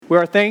We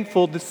are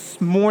thankful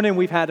this morning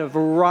we've had a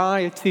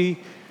variety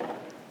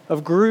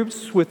of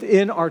groups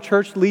within our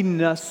church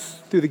leading us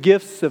through the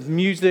gifts of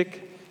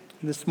music.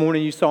 This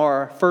morning you saw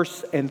our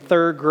first through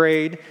third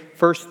grade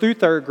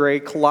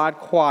Collide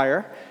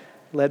Choir,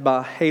 led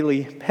by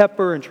Haley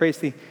Pepper and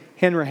Tracy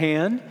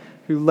Henrahan,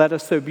 who led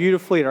us so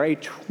beautifully at our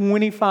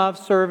 8:25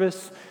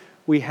 service.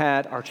 We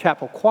had our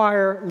chapel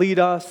choir lead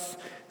us.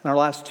 In our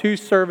last two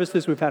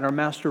services, we've had our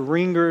master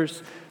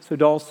ringers. So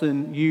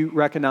Dawson, you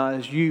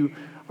recognize you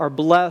are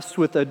blessed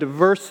with a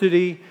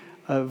diversity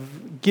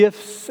of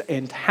gifts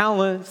and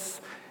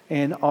talents.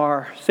 And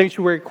our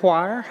sanctuary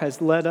choir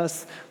has led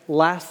us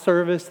last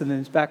service and then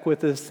is back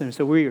with us. And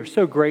so we are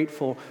so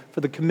grateful for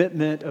the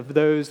commitment of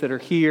those that are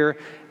here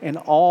and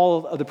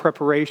all of the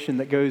preparation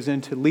that goes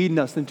into leading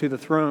us into the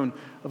throne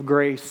of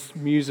grace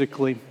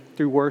musically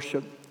through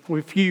worship.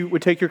 If you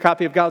would take your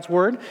copy of God's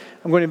Word,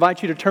 I'm going to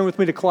invite you to turn with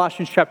me to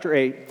Colossians chapter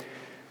 8.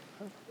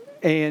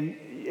 And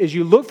as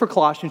you look for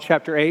Colossians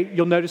chapter 8,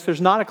 you'll notice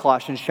there's not a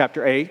Colossians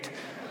chapter 8.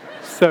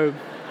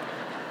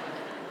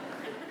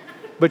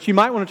 But you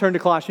might want to turn to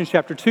Colossians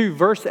chapter 2,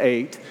 verse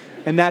 8,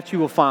 and that you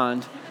will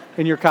find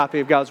in your copy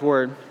of God's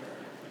Word.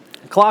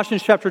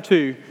 Colossians chapter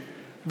 2,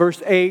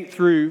 verse 8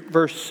 through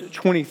verse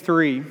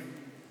 23.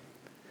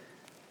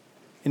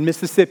 In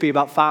Mississippi,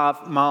 about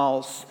 5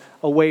 miles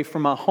away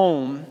from my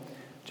home,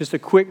 just a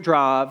quick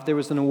drive, there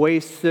was an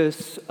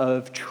oasis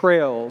of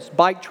trails,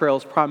 bike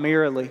trails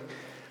primarily,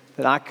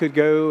 that I could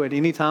go at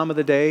any time of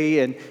the day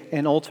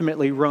and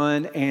ultimately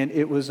run. And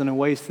it was an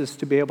oasis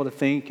to be able to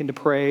think and to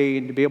pray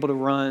and to be able to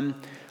run.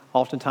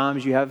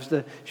 Oftentimes you have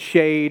the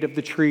shade of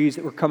the trees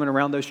that were coming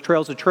around those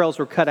trails. The trails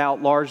were cut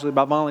out largely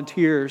by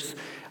volunteers,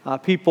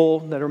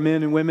 people that are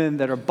men and women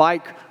that are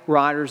bike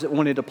riders that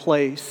wanted a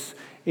place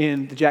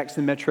in the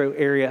Jackson metro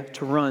area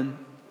to run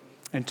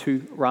and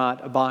to ride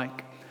a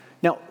bike.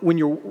 Now, when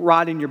you're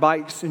riding your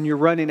bikes and you're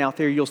running out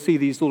there, you'll see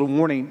these little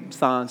warning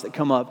signs that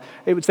come up.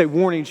 It would say,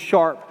 warning,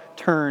 sharp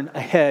turn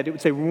ahead. It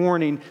would say,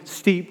 warning,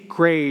 steep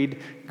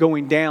grade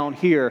going down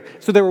here.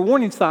 So there were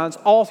warning signs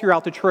all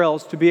throughout the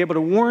trails to be able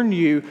to warn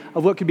you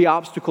of what could be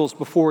obstacles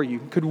before you.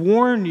 Could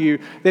warn you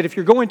that if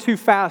you're going too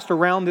fast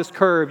around this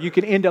curve, you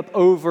could end up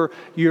over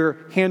your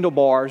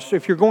handlebars.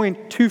 If you're going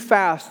too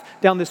fast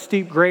down this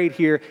steep grade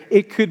here,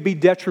 it could be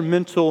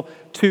detrimental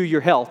to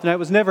your health. Now, it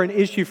was never an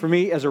issue for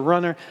me as a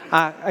runner.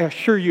 I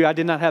assure you, I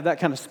did not have that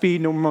kind of speed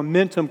nor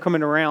momentum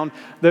coming around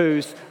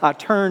those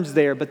turns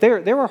there. But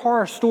there were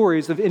horror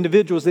stories of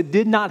individuals that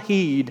did not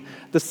heed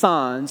the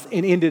signs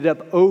and ended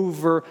up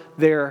over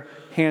their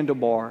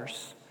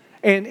handlebars.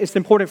 And it's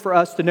important for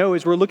us to know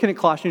as we're looking at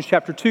Colossians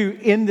chapter 2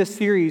 in this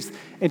series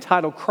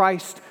entitled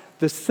Christ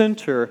the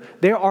Center,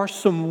 there are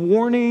some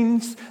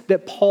warnings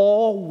that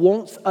Paul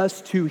wants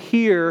us to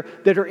hear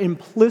that are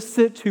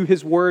implicit to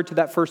his word to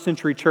that first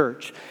century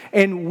church.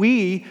 And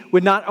we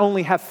would not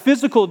only have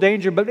physical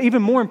danger, but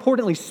even more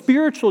importantly,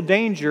 spiritual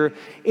danger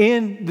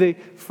in the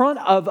front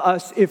of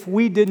us if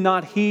we did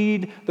not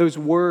heed those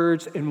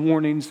words and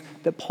warnings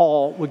that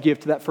Paul would give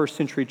to that first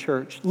century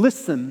church.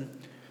 Listen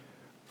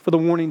for the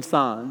warning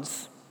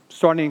signs,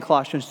 starting in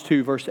Colossians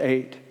 2, verse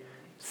 8.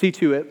 See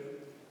to it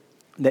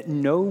that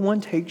no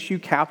one takes you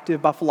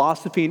captive by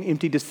philosophy and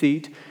empty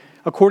deceit,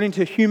 according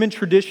to human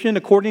tradition,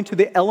 according to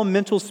the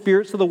elemental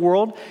spirits of the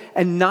world,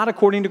 and not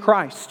according to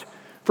Christ.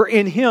 For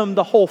in him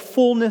the whole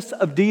fullness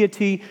of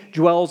deity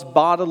dwells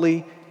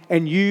bodily,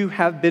 and you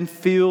have been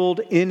filled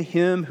in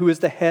him who is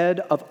the head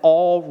of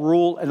all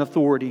rule and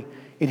authority.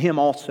 In him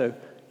also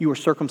you were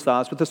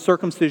circumcised with a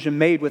circumcision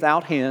made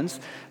without hands,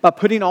 by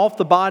putting off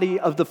the body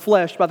of the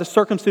flesh by the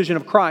circumcision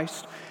of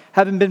Christ,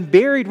 having been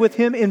buried with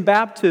him in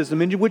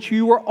baptism, in which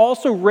you were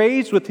also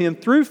raised with him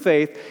through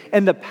faith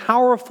and the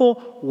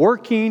powerful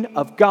working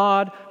of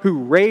God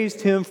who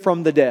raised him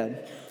from the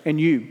dead. And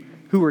you,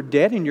 who were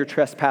dead in your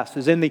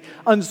trespasses and the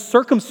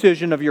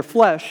uncircumcision of your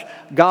flesh,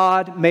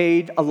 God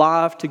made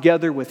alive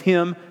together with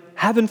him,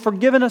 having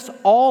forgiven us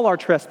all our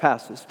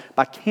trespasses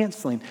by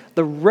canceling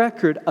the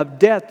record of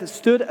debt that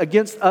stood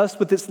against us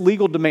with its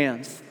legal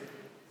demands.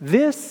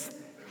 This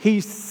he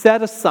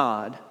set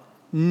aside,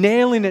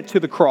 nailing it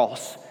to the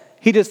cross.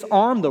 He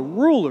disarmed the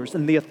rulers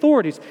and the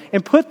authorities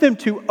and put them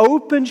to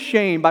open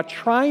shame by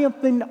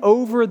triumphing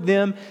over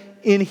them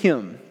in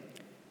him.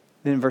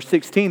 Then verse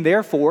 16,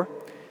 therefore,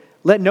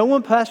 let no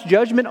one pass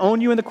judgment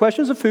on you in the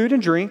questions of food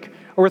and drink,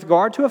 or with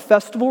regard to a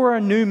festival or a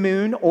new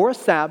moon or a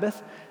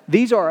Sabbath.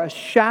 These are a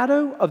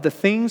shadow of the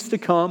things to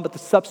come, but the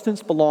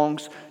substance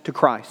belongs to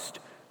Christ.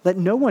 Let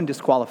no one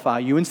disqualify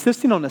you,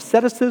 insisting on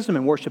asceticism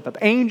and worship of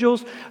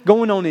angels,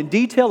 going on in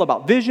detail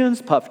about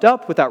visions, puffed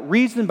up without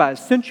reason by a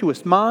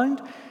sensuous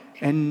mind,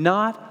 and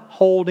not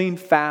holding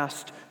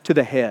fast to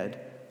the head,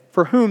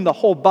 for whom the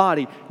whole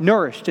body,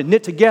 nourished and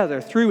knit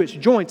together through its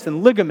joints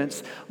and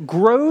ligaments,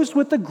 grows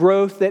with the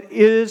growth that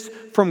is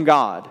from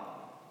God.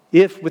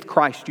 If with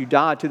Christ you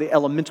died to the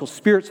elemental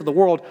spirits of the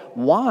world,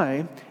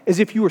 why, as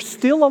if you were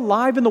still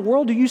alive in the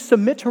world, do you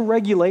submit to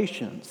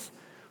regulations?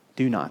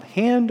 Do not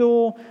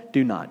handle,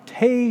 do not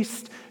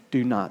taste,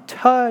 do not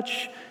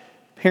touch,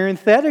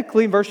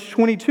 Parenthetically, verse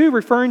 22,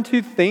 referring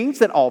to things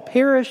that all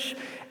perish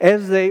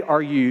as they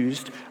are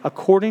used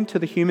according to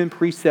the human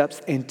precepts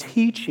and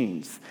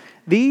teachings.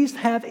 These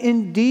have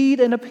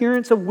indeed an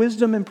appearance of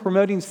wisdom in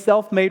promoting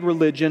self-made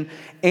religion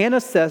and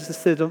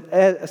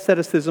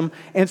asceticism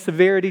and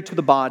severity to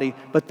the body,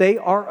 but they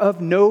are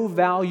of no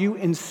value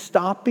in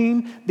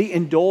stopping the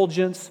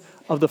indulgence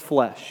of the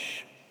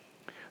flesh.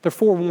 There are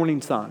 4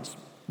 warning signs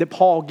that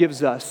Paul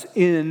gives us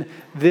in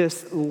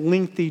this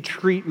lengthy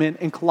treatment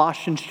in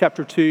Colossians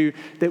chapter 2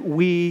 that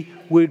we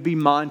would be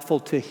mindful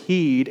to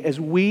heed as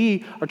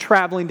we are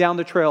traveling down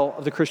the trail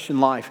of the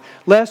Christian life.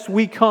 Lest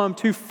we come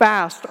too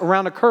fast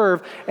around a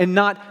curve and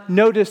not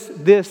notice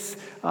this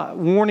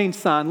warning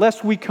sign.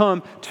 Lest we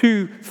come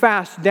too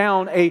fast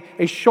down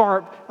a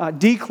sharp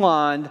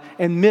decline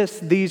and miss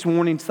these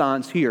warning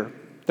signs here.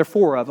 There are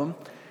 4 of them.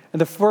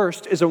 And the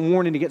first is a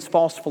warning against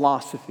false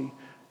philosophy.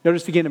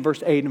 Notice again in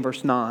verse 8 and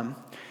verse 9.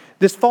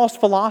 This false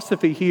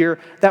philosophy here,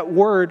 that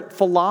word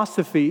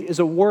philosophy is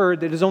a word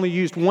that is only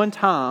used one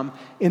time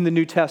in the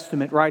New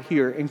Testament right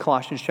here in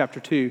Colossians chapter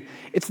 2.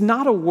 It's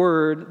not a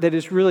word that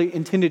is really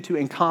intended to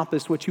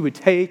encompass what you would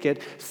take at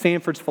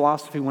Stanford's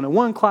Philosophy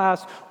 101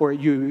 class or at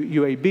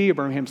UAB or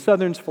Birmingham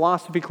Southern's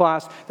philosophy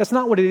class. That's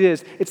not what it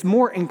is. It's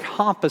more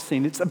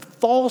encompassing. It's of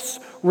false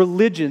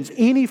religions,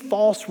 any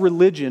false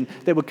religion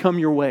that would come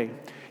your way.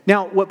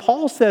 Now, what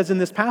Paul says in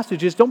this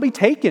passage is don't be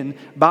taken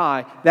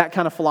by that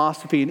kind of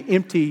philosophy and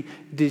empty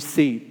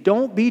deceit.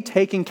 Don't be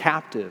taken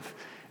captive.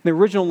 In the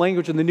original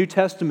language in the New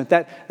Testament,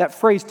 that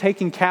phrase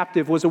taken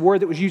captive was a word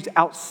that was used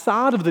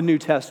outside of the New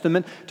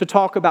Testament to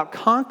talk about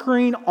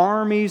conquering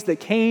armies that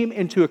came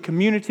into a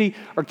community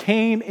or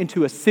came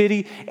into a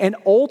city and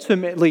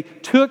ultimately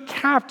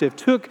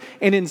took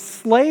and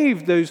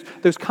enslaved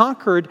those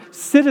conquered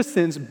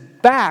citizens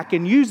back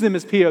and used them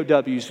as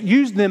POWs,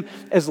 used them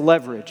as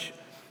leverage.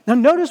 Now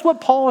notice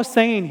what Paul is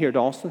saying here,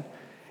 Dawson.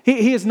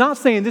 He is not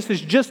saying this is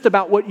just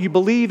about what you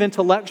believe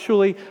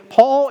intellectually.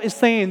 Paul is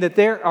saying that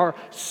there are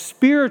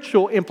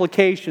spiritual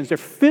implications, there are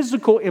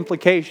physical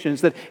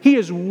implications that he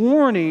is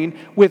warning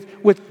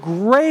with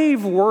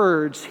grave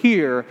words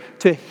here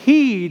to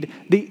heed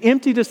the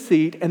empty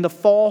deceit and the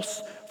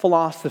false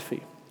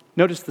philosophy.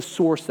 Notice the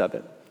source of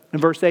it. In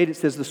verse 8 it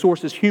says the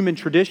source is human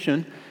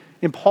tradition.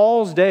 In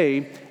Paul's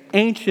day,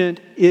 ancient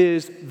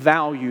is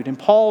valued. In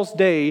Paul's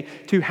day,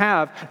 to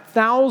have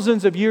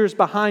thousands of years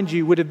behind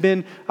you would have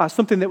been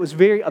something that was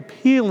very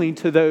appealing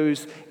to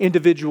those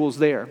individuals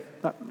there.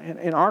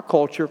 In our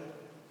culture,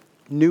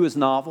 new is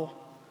novel.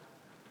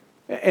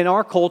 In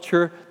our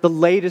culture, the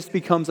latest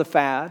becomes a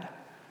fad.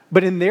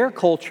 But in their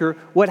culture,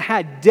 what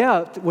had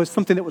depth was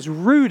something that was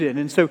rooted.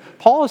 And so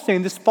Paul is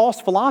saying this false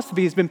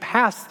philosophy has been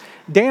passed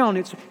down.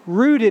 It's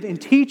rooted in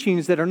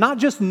teachings that are not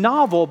just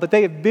novel, but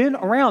they have been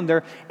around.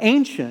 They're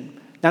ancient.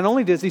 Not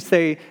only does he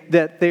say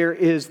that there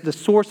is the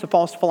source of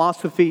false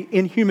philosophy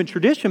in human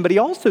tradition, but he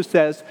also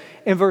says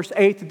in verse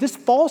 8 that this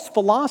false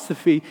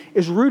philosophy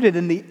is rooted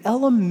in the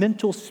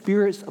elemental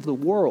spirits of the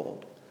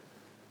world.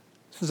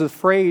 This is a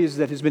phrase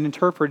that has been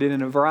interpreted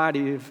in a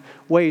variety of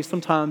ways.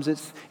 Sometimes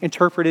it's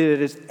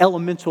interpreted as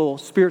elemental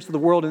spirits of the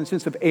world in the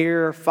sense of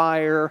air,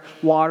 fire,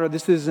 water.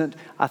 This isn't,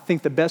 I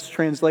think, the best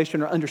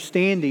translation or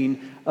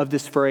understanding of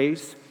this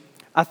phrase.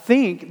 I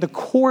think the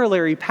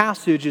corollary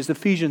passage is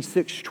Ephesians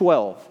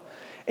 6:12.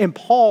 And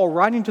Paul,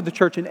 writing to the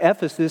church in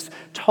Ephesus,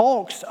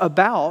 talks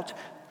about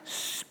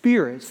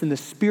spirits and the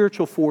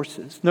spiritual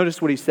forces.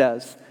 Notice what he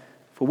says.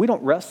 For we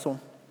don't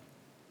wrestle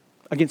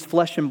against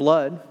flesh and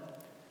blood,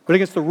 but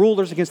against the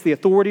rulers, against the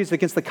authorities,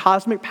 against the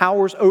cosmic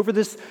powers over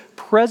this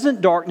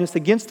present darkness,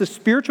 against the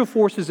spiritual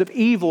forces of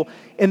evil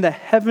in the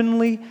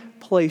heavenly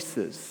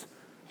places.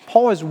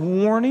 Paul is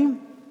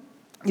warning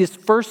his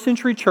first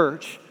century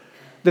church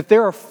that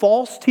there are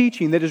false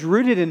teaching that is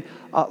rooted in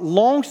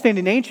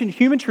long-standing ancient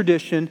human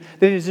tradition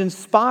that is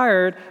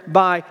inspired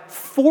by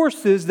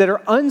forces that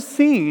are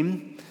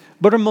unseen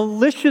but are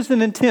malicious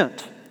in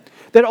intent,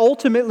 that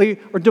ultimately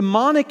are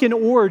demonic in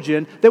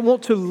origin, that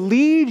want to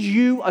lead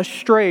you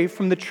astray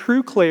from the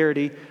true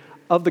clarity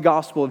of the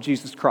gospel of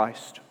Jesus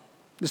Christ.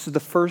 This is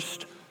the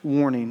first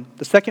warning.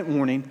 The second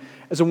warning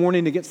is a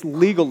warning against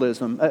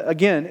legalism.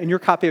 Again, in your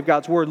copy of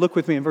God's Word, look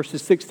with me in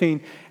verses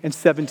 16 and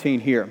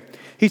 17 here.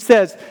 He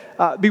says,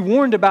 be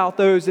warned about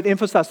those that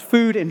emphasize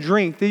food and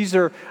drink. These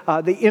are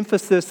the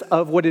emphasis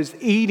of what is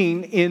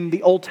eating in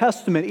the Old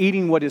Testament,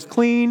 eating what is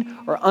clean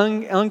or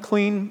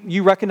unclean.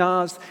 You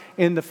recognize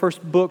in the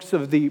first books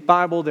of the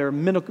Bible, there are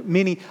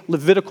many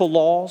Levitical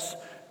laws,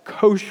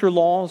 kosher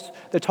laws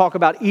that talk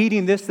about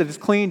eating this that is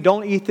clean.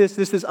 Don't eat this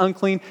is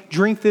unclean.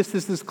 Drink this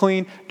is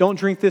clean. Don't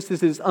drink this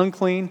is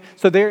unclean.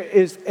 So there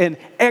is an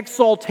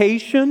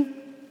exaltation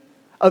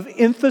of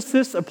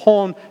emphasis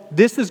upon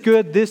this is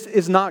good, this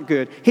is not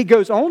good. He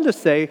goes on to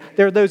say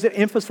there are those that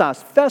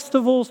emphasize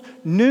festivals,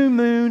 new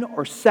moon,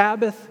 or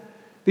Sabbath.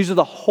 These are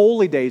the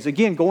holy days.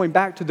 Again, going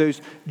back to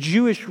those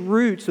Jewish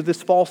roots of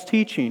this false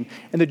teaching.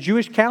 In the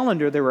Jewish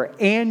calendar, there were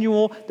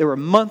annual, there were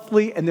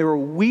monthly, and there were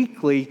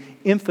weekly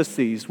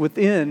emphases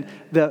within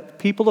the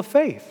people of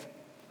faith.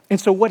 And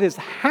so what has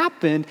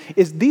happened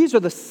is these are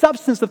the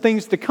substance of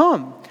things to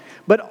come.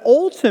 But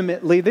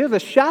ultimately, they're the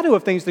shadow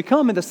of things to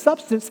come, and the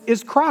substance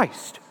is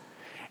Christ.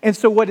 And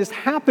so what has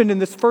happened in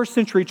this first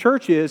century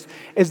church is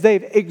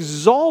they've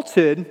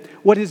exalted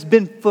what has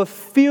been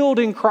fulfilled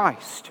in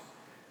Christ.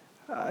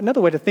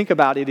 Another way to think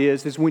about it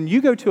is when you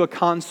go to a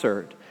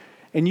concert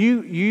and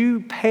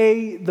you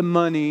pay the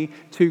money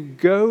to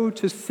go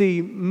to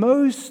see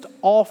most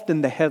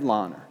often the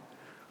headliner.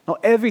 Now,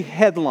 every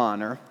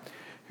headliner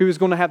who is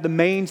going to have the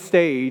main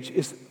stage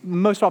is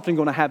most often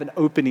going to have an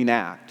opening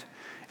act.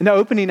 And the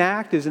opening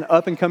act is an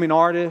up-and-coming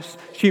artist.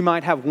 She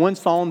might have one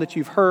song that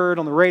you've heard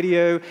on the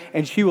radio,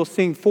 and she will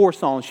sing 4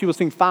 songs. She will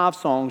sing 5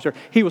 songs, or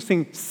he will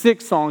sing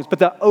 6 songs. But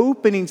the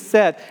opening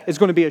set is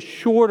going to be a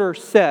shorter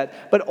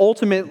set, but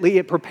ultimately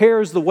it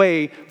prepares the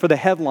way for the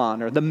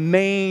headliner, the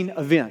main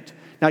event.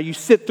 Now, you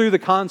sit through the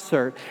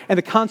concert, and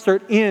the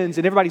concert ends,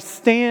 and everybody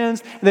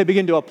stands, and they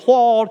begin to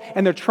applaud,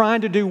 and they're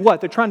trying to do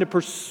what? They're trying to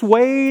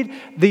persuade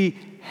the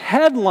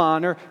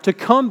headliner to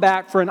come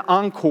back for an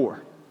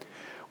encore.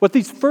 What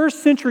these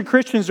first century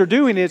Christians are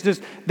doing is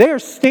they are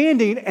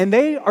standing and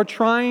they are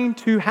trying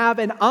to have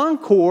an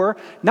encore,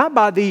 not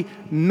by the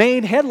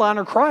main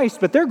headliner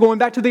Christ, but they're going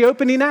back to the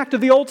opening act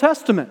of the Old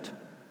Testament.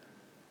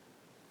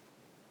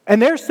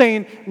 And they're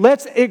saying,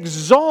 let's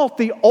exalt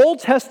the Old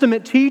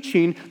Testament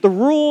teaching, the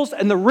rules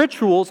and the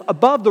rituals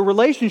above the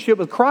relationship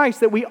with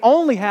Christ that we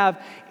only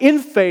have in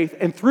faith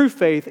and through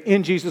faith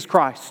in Jesus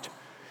Christ.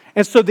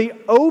 And so the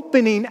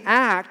opening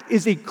act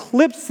is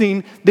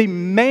eclipsing the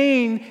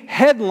main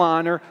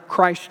headliner,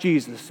 Christ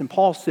Jesus. And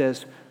Paul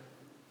says,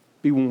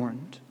 be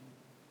warned.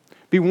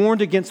 Be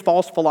warned against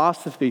false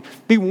philosophy.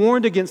 Be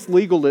warned against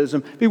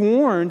legalism. Be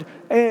warned,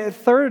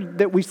 third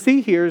that we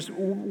see here is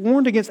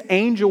warned against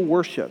angel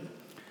worship.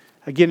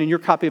 Again, in your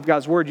copy of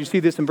God's Word, you see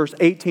this in verse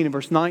 18 and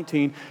verse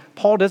 19.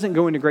 Paul doesn't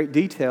go into great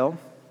detail.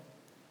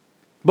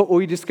 But what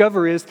we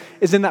discover is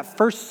in that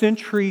first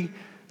century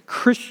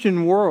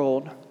Christian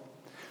world,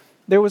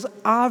 there was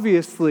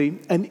obviously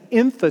an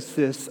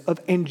emphasis of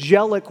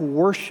angelic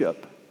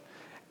worship.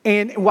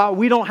 And while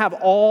we don't have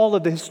all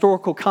of the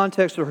historical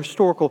context or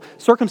historical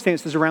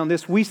circumstances around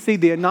this, we see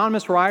the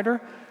anonymous writer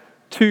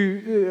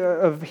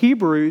of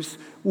Hebrews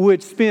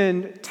would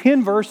spend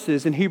 10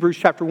 verses in Hebrews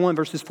chapter 1,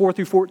 verses 4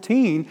 through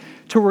 14,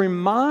 to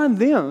remind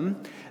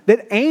them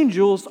that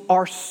angels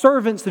are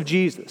servants of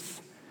Jesus,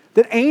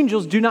 that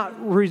angels do not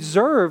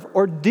reserve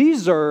or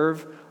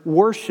deserve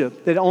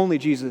worship that only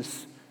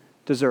Jesus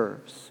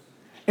deserves.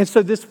 And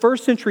so this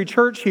first century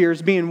church here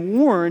is being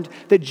warned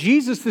that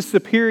Jesus is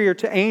superior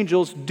to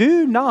angels.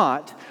 Do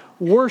not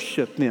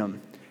worship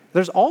them.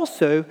 There's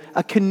also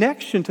a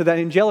connection to that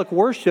angelic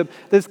worship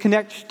that's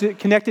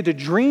connected to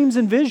dreams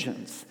and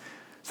visions.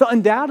 So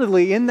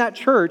undoubtedly in that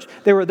church,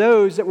 there were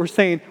those that were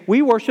saying,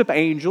 we worship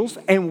angels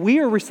and we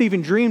are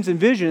receiving dreams and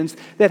visions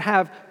that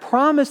have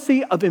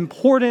primacy of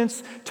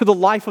importance to the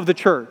life of the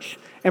church.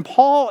 And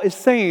Paul is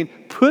saying,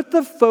 put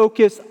the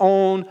focus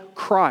on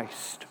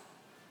Christ.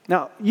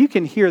 Now, you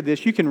can hear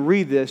this, you can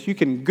read this, you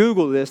can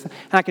Google this, and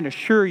I can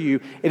assure you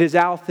it is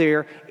out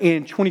there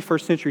in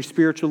 21st century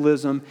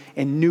spiritualism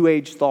and New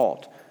Age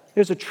thought.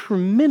 There's a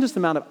tremendous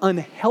amount of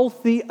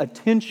unhealthy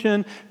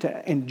attention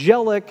to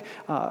angelic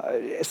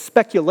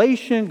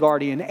speculation,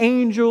 guardian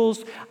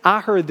angels.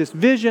 I heard this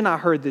vision, I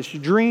heard this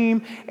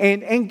dream,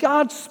 and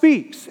God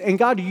speaks, and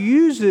God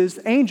uses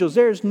angels.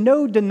 There's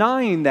no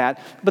denying that,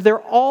 but they're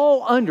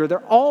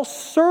all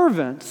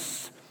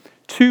servants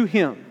to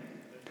Him.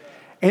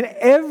 And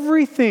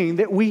everything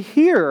that we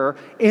hear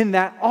in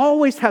that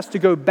always has to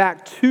go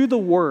back to the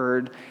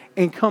Word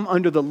and come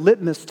under the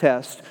litmus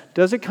test.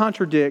 Does it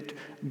contradict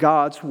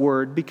God's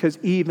Word? Because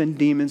even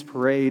demons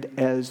parade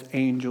as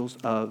angels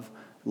of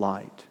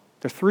light.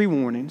 There are 3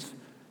 warnings.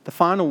 The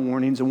final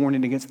warning is a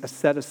warning against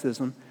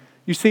asceticism.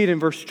 You see it in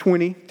verse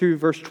 20 through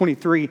verse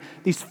 23.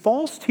 These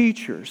false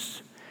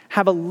teachers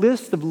have a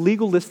list of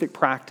legalistic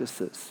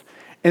practices.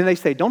 And they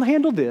say, don't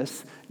handle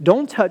this,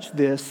 don't touch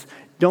this,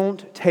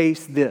 don't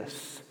taste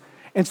this.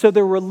 And so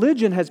their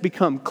religion has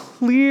become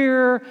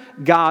clear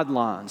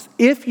guidelines.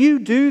 If you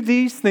do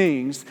these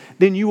things,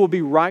 then you will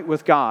be right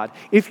with God.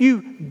 If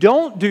you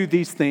don't do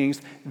these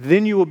things,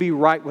 then you will be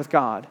right with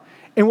God.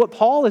 And what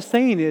Paul is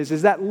saying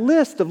is that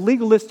list of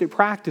legalistic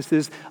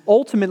practices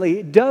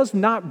ultimately does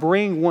not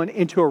bring one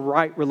into a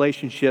right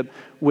relationship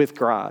with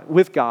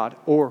God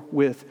or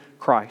with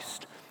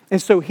Christ.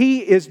 And so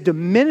he is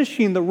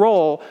diminishing the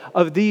role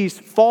of these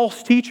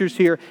false teachers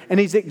here, and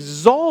he's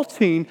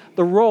exalting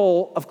the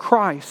role of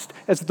Christ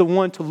as the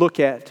one to look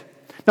at.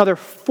 Now, there are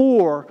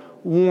 4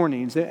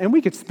 warnings, and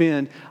we could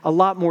spend a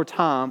lot more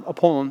time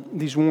upon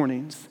these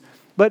warnings.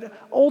 But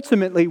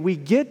ultimately, we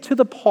get to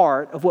the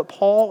part of what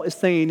Paul is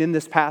saying in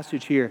this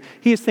passage here.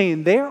 He is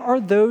saying there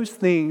are those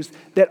things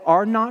that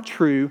are not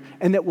true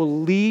and that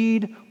will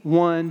lead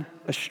one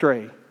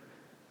astray.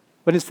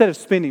 But instead of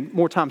spending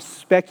more time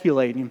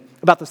speculating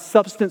about the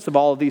substance of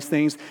all of these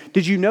things,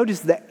 did you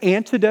notice the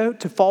antidote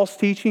to false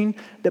teaching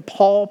that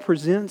Paul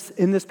presents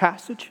in this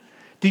passage?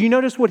 Do you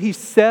notice what he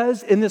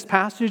says in this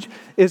passage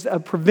is a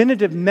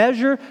preventative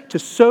measure to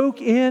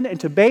soak in and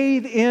to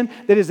bathe in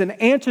that is an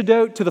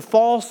antidote to the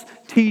false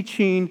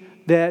teaching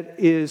that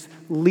is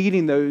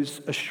leading those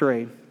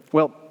astray?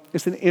 Well,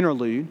 it's an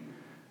interlude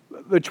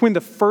between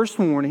the first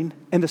warning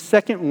and the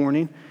second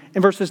warning.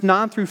 In verses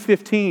 9 through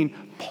 15,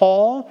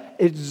 Paul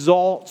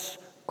exalts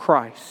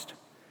Christ.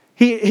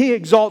 He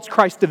exalts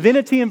Christ's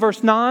divinity in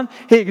verse 9.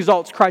 He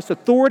exalts Christ's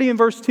authority in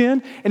verse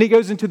 10. And he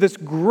goes into this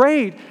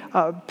great,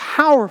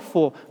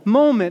 powerful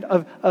moment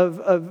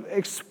of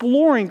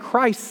exploring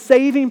Christ's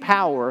saving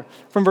power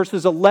from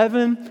verses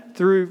 11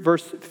 through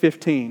verse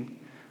 15.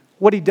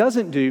 What he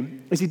doesn't do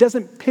is he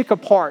doesn't pick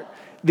apart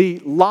the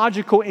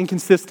logical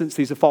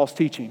inconsistencies of false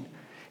teaching.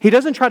 He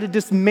doesn't try to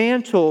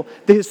dismantle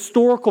the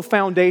historical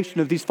foundation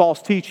of these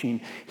false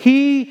teaching.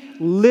 He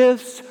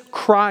lifts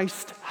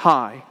Christ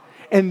high.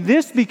 And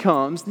this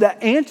becomes the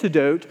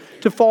antidote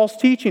to false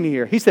teaching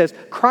here. He says,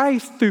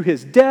 Christ, through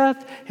his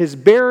death, his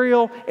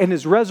burial, and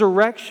his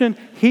resurrection,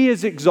 he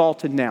is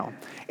exalted now.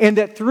 And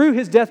that through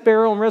his death,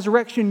 burial, and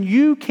resurrection,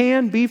 you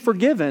can be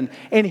forgiven.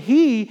 And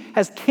he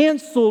has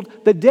canceled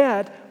the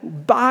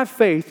debt by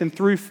faith and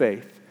through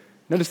faith.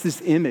 Notice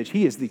this image.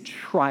 He is the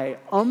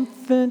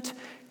triumphant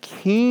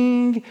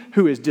King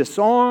who has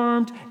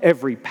disarmed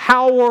every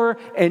power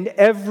and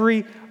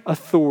every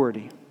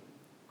authority.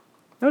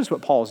 Notice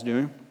what Paul is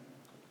doing.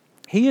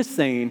 He is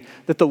saying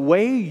that the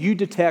way you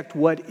detect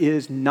what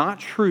is not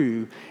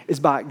true is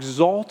by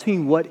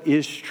exalting what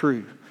is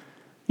true.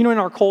 You know, in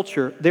our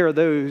culture, there are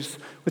those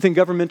within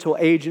governmental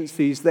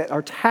agencies that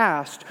are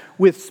tasked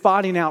with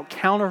spotting out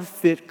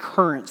counterfeit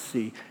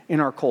currency in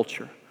our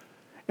culture.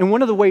 And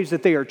one of the ways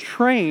that they are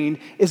trained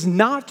is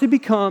not to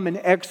become an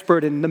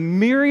expert in the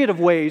myriad of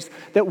ways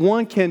that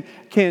one can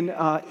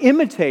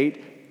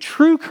imitate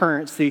true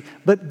currency,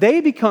 but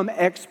they become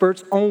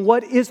experts on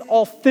what is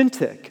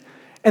authentic.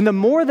 And the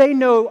more they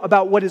know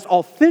about what is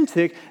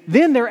authentic,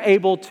 then they're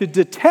able to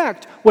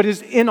detect what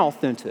is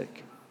inauthentic.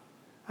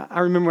 I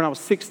remember when I was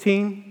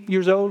 16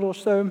 years old or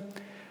so,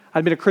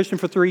 I'd been a Christian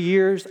for 3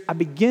 years. I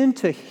began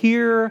to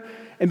hear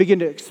and begin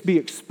to be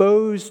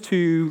exposed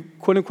to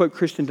quote-unquote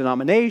Christian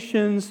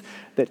denominations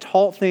that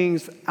taught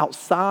things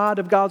outside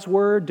of God's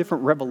Word,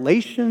 different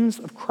revelations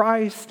of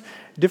Christ,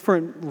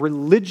 different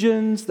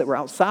religions that were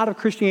outside of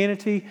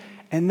Christianity.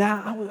 And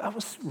that I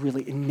was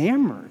really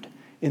enamored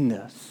in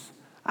this.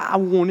 I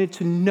wanted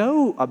to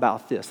know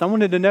about this. I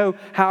wanted to know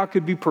how I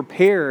could be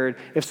prepared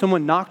if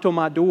someone knocked on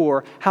my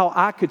door, how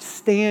I could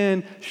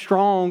stand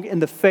strong in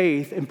the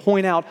faith and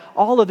point out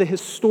all of the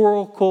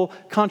historical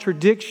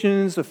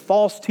contradictions of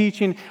false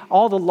teaching,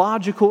 all the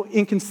logical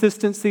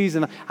inconsistencies.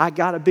 And I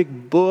got a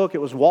big book. It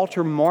was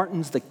Walter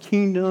Martin's The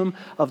Kingdom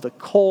of the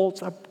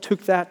Cults. I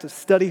took that to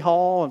study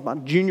hall in my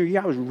junior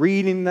year. I was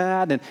reading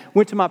that and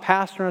went to my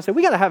pastor and I said,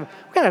 we got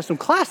to have some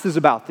classes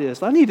about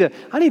this. I need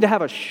to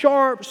have a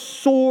sharp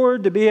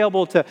sword to be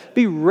able to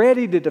be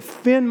ready to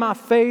defend my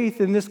faith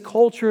in this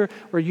culture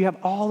where you have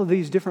all of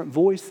these different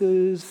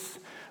voices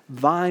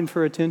vying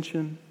for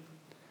attention.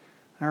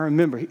 And I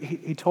remember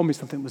he told me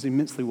something that was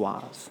immensely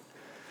wise.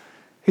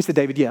 He said,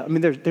 David,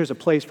 there's a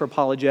place for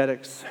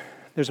apologetics.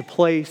 There's a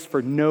place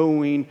for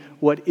knowing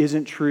what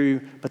isn't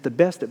true. But the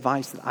best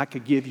advice that I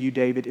could give you,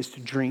 David, is to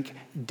drink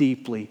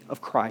deeply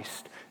of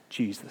Christ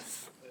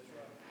Jesus.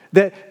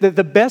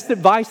 The best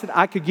advice that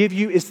I could give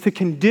you is to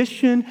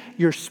condition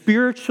your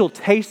spiritual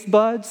taste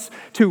buds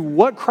to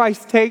what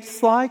Christ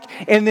tastes like.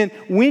 And then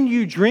when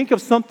you drink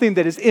of something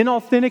that is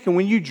inauthentic and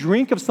when you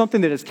drink of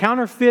something that is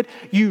counterfeit,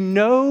 you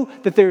know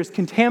that there's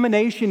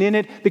contamination in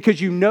it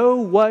because you know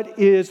what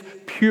is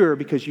pure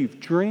because you've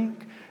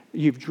drunk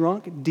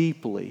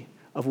deeply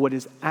of what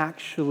is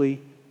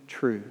actually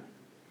true.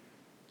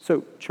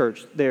 So,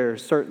 church, there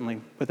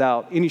certainly,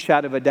 without any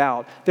shadow of a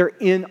doubt, there are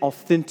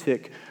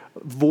inauthentic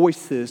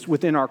voices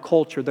within our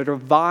culture that are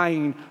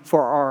vying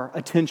for our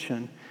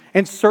attention.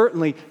 And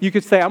certainly, you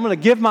could say, I'm going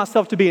to give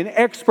myself to be an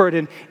expert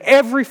in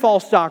every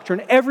false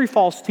doctrine, every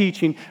false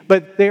teaching,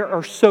 but there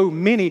are so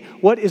many.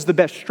 What is the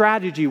best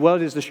strategy? Well,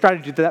 it is the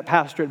strategy that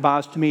pastor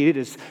advised to me. It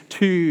is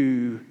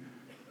to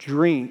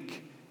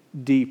drink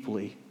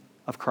deeply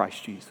of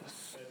Christ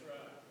Jesus.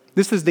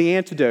 This is the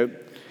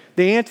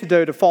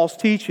antidote of false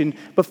teaching.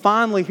 But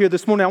finally, here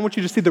this morning, I want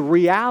you to see the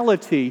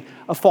reality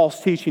of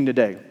false teaching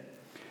today.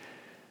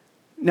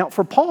 Now,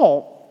 for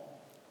Paul,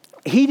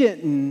 he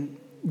didn't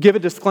give a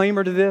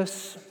disclaimer to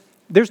this.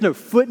 There's no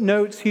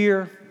footnotes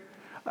here.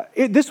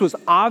 This was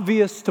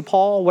obvious to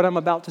Paul, what I'm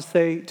about to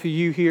say to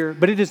you here,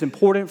 but it is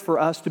important for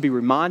us to be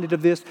reminded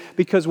of this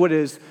because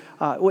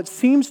what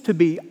seems to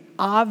be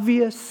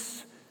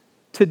obvious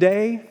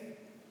today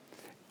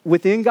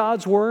within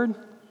God's Word,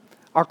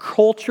 our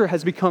culture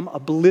has become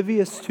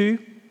oblivious to.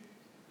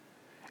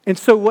 And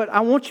so what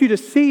I want you to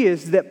see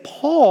is that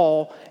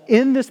Paul,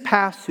 in this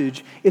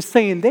passage, is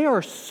saying there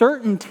are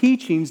certain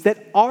teachings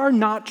that are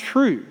not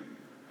true.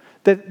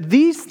 That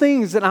these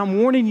things that I'm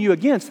warning you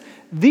against,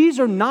 these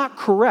are not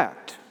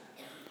correct.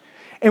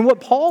 And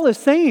what Paul is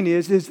saying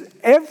is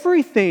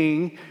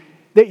everything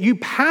that you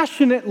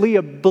passionately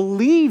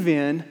believe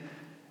in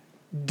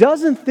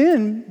doesn't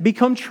then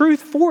become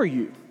truth for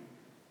you.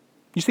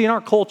 You see, in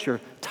our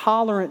culture,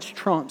 tolerance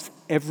trumps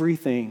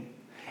everything.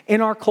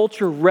 In our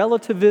culture,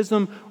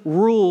 relativism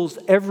rules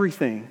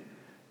everything.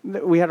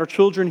 We had our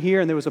children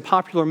here, and there was a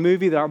popular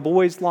movie that our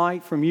boys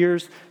liked from a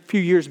few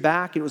years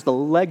back. It was the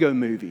Lego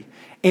Movie.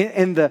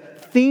 And the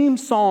theme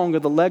song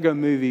of the Lego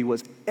Movie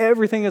was,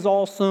 everything is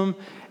awesome,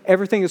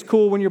 everything is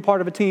cool when you're part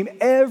of a team,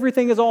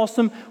 everything is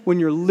awesome when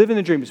you're living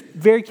the dream. It's a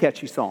very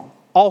catchy song,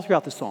 all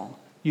throughout the song.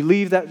 You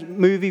leave that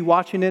movie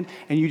watching it,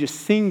 and you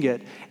just sing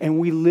it. And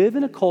we live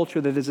in a culture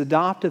that has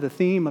adopted the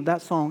theme of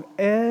that song,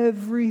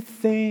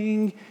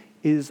 everything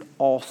is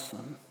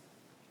awesome.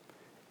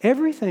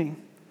 Everything.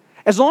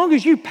 As long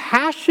as you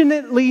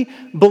passionately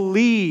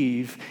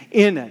believe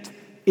in it,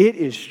 it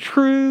is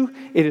true,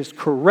 it is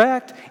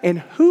correct, and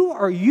who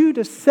are you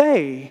to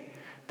say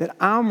that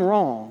I'm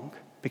wrong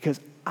because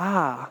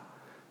I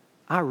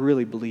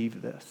really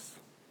believe this?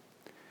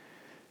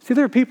 See,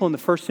 there are people in the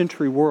first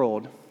century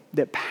world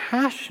that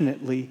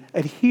passionately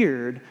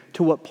adhered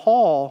to what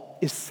Paul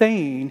is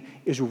saying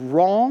is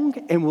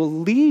wrong and will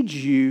lead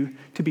you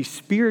to be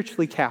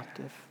spiritually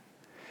captive.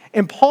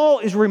 And Paul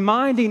is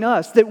reminding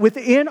us that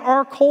within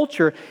our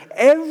culture,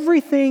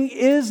 everything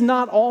is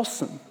not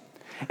awesome.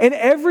 And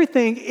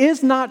everything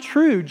is not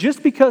true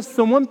just because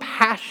someone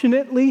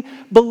passionately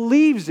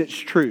believes it's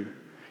true.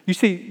 You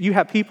see, you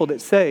have people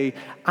that say,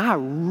 I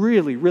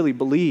really, really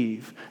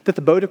believe that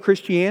the boat of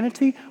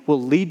Christianity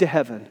will lead to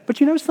heaven.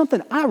 But you know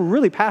something? I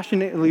really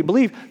passionately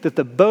believe that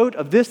the boat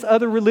of this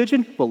other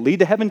religion will lead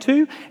to heaven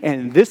too,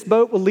 and this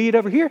boat will lead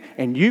over here,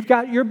 and you've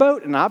got your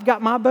boat, and I've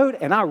got my boat,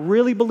 and I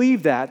really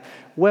believe that.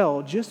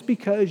 Well, just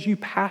because you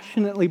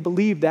passionately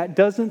believe that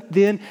doesn't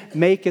then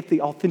make it the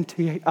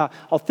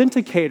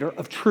authenticator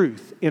of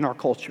truth in our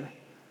culture.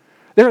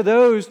 There are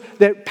those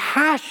that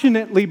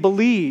passionately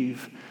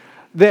believe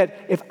that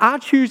if I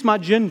choose my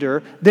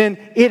gender, then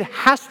it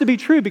has to be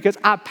true because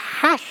I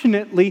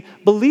passionately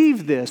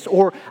believe this.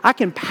 Or I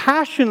can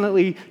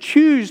passionately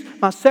choose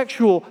my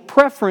sexual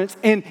preference,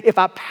 and if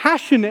I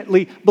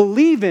passionately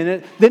believe in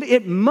it, then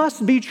it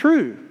must be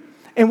true.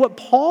 And what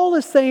Paul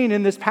is saying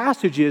in this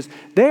passage is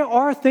there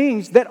are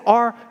things that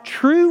are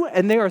true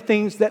and there are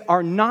things that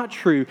are not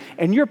true.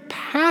 And your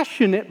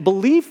passionate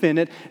belief in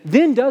it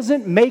then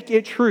doesn't make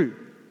it true.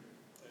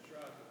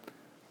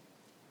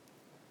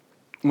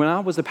 When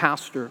I was a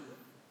pastor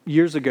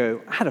years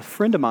ago, I had a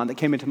friend of mine that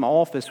came into my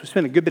office. We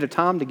spent a good bit of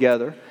time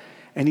together.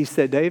 And he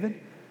said, David,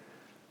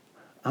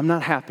 I'm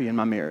not happy in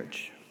my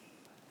marriage.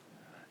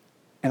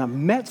 And I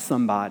met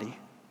somebody,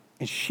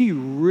 and she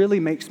really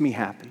makes me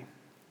happy.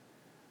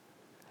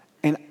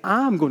 And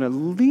I'm going to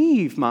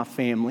leave my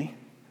family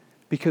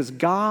because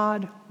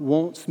God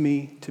wants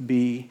me to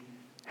be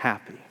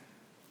happy.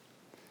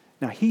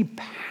 Now, he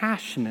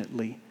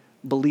passionately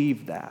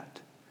believed that,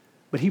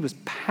 but he was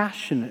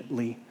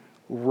passionately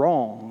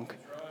wrong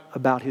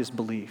about his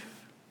belief.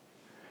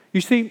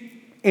 You see,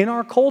 in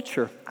our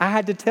culture, I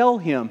had to tell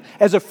him,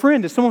 as a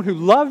friend, as someone who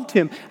loved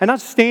him, and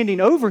not standing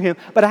over him,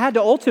 but I had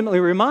to ultimately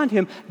remind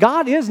him,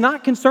 God is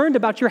not concerned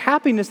about your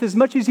happiness as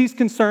much as he's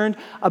concerned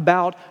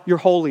about your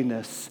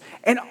holiness.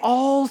 And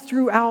all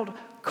throughout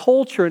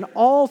culture and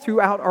all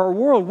throughout our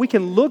world, we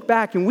can look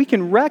back and we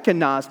can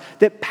recognize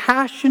that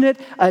passionate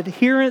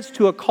adherence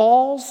to a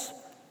cause,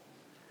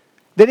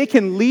 that it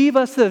can leave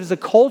us as a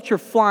culture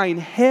flying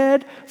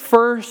head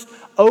first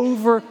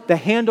over the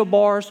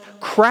handlebars,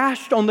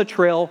 crashed on the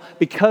trail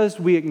because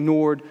we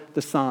ignored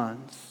the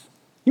signs.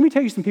 Let me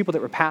tell you some people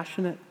that were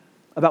passionate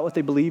about what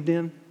they believed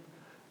in.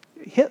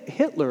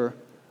 Hitler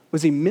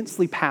was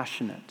immensely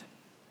passionate,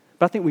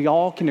 but I think we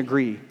all can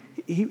agree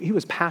he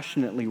was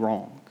passionately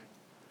wrong.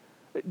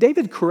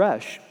 David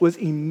Koresh was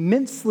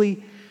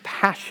immensely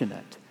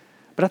passionate,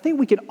 but I think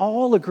we can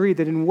all agree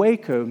that in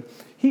Waco,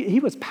 he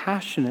was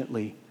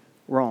passionately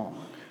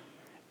wrong.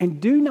 And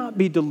do not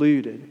be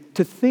deluded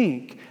to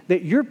think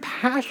that your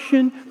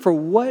passion for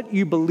what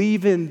you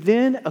believe in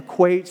then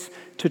equates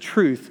to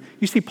truth.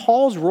 You see,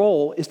 Paul's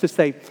role is to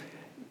say,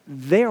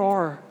 there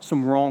are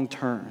some wrong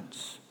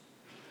turns.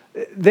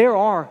 There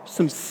are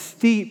some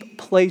steep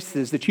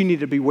places that you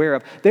need to be aware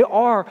of. There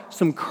are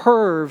some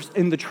curves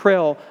in the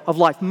trail of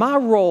life. My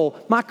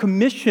role, my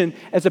commission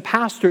as a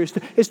pastor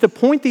is to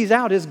point these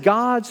out as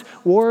God's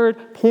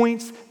word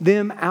points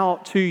them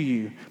out to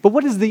you. But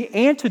what is the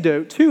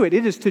antidote to it?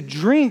 It is to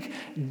drink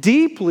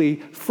deeply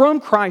from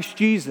Christ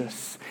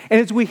Jesus. And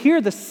as we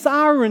hear the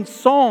siren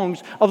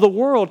songs of the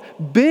world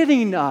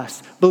bidding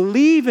us,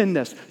 believe in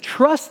this,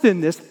 trust in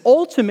this,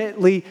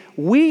 ultimately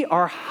we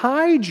are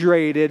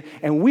hydrated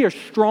and we are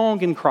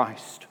strong in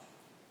Christ.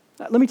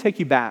 Now, let me take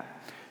you back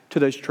to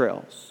those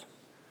trails.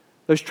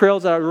 Those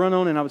trails that I would run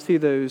on, and I would see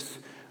those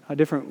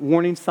different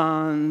warning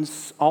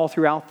signs all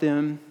throughout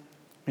them.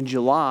 In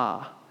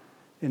July,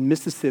 in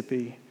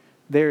Mississippi,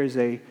 there is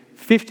a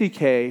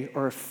 50K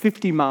or a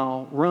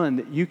 50-mile run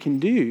that you can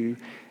do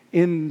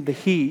in the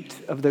heat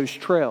of those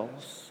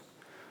trails.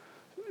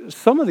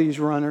 Some of these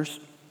runners,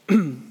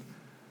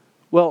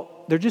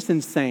 well, they're just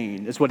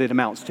insane is what it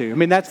amounts to. I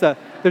mean,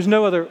 there's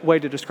no other way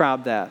to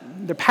describe that.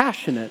 They're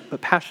passionate,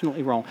 but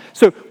passionately wrong.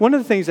 So one of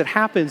the things that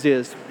happens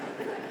is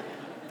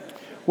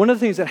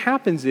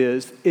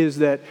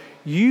that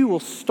you will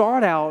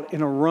start out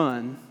in a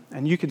run,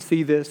 and you can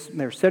see this,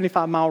 there's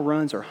 75-mile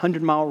runs or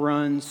 100-mile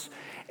runs,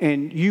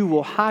 and you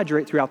will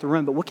hydrate throughout the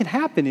run. But what can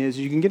happen is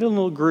you can get in a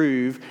little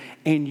groove,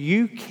 and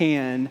you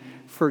can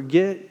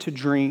forget to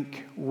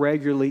drink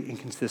regularly and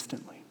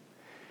consistently.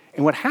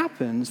 And what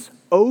happens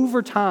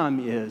over time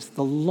is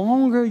the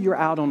longer you're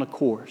out on a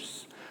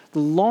course, the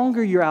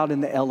longer you're out in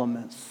the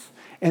elements,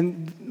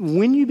 and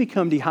when you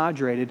become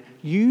dehydrated,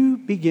 you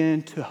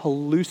begin to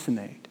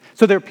hallucinate.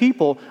 So there are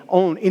people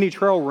on any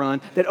trail run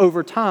that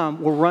over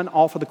time will run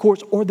off of the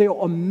course, or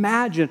they'll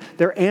imagine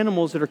there are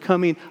animals that are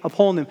coming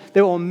upon them.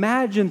 They will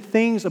imagine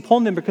things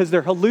upon them because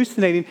they're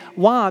hallucinating.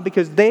 Why?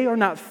 Because they are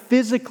not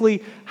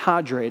physically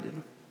hydrated.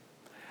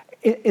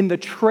 In the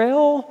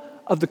trail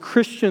of the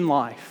Christian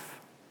life,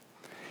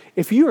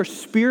 if you are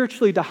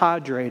spiritually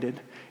dehydrated,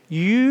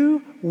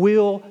 you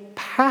will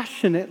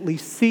passionately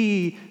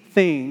see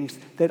things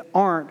that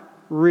aren't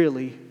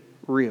really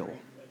real.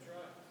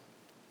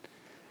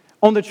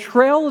 On the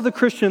trail of the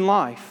Christian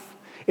life,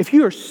 if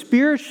you are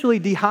spiritually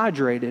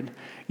dehydrated,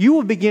 you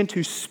will begin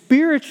to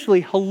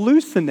spiritually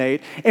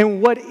hallucinate,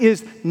 and what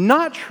is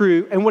not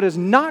true and what is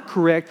not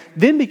correct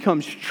then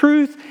becomes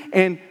truth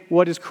and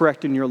what is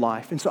correct in your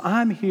life. And so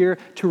I'm here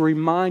to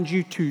remind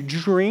you to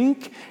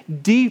drink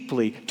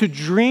deeply, to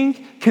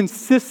drink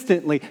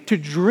consistently, to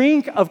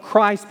drink of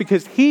Christ,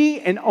 because He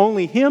and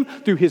only Him,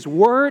 through His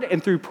Word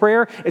and through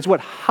prayer, is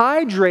what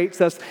hydrates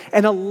us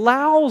and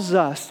allows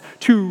us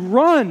to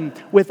run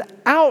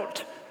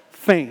without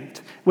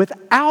faint,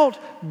 without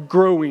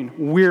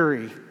growing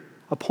weary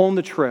upon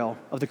the trail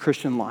of the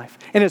Christian life.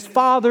 And as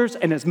fathers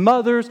and as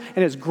mothers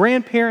and as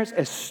grandparents,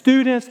 as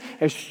students,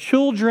 as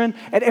children,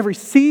 at every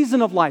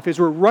season of life, as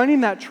we're running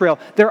that trail,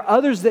 there are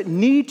others that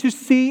need to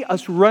see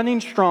us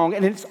running strong.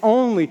 And it's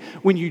only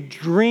when you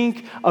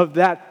drink of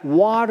that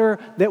water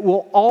that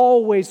will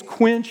always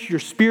quench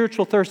your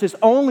spiritual thirst. It's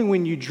only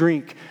when you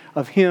drink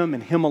of Him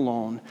and Him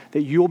alone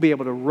that you'll be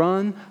able to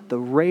run the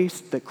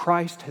race that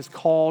Christ has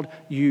called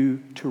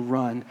you to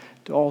run.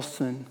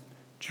 Dawson,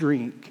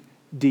 drink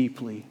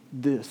deeply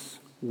this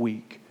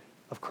week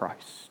of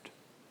Christ.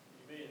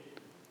 Amen.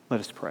 Let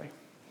us pray.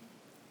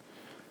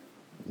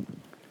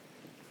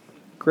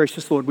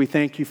 Gracious Lord, we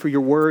thank You for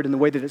Your word and the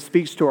way that it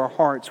speaks to our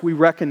hearts. We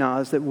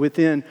recognize that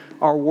within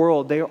our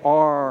world there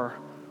are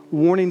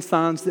warning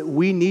signs that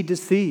we need to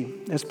see.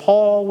 As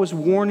Paul was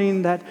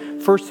warning that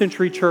first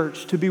century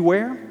church to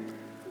beware,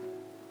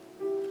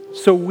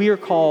 so we are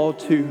called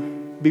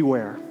to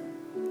beware.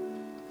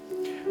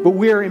 But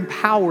we are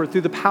empowered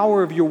through the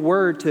power of Your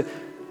word to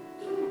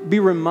be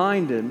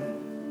reminded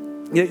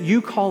that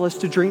You call us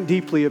to drink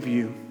deeply of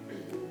You.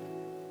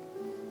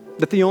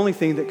 That the only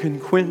thing that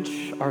can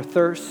quench our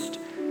thirst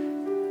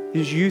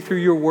is You through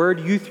Your word,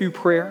 You through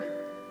prayer.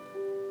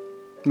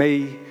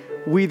 May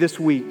we this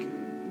week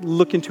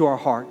look into our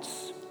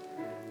hearts.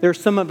 There are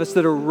some of us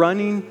that are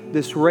running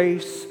this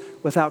race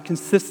without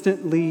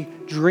consistently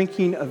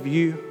drinking of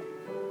You.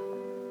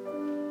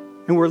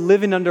 And we're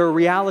living under a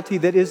reality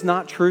that is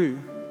not true.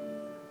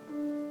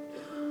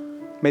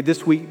 May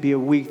this week be a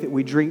week that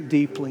we drink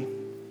deeply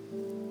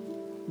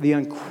the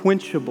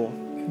unquenchable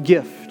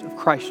gift of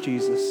Christ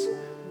Jesus.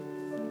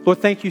 Lord,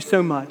 thank You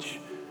so much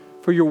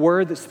for Your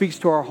word that speaks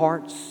to our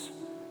hearts.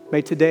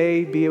 May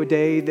today be a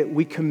day that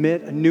we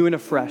commit anew and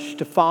afresh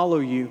to follow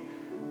You,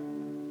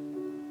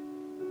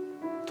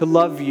 to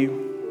love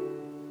You,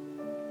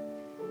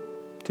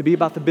 to be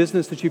about the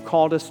business that You've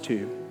called us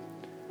to.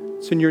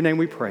 It's in Your name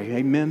we pray.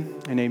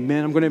 Amen and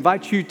amen. I'm going to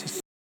invite you to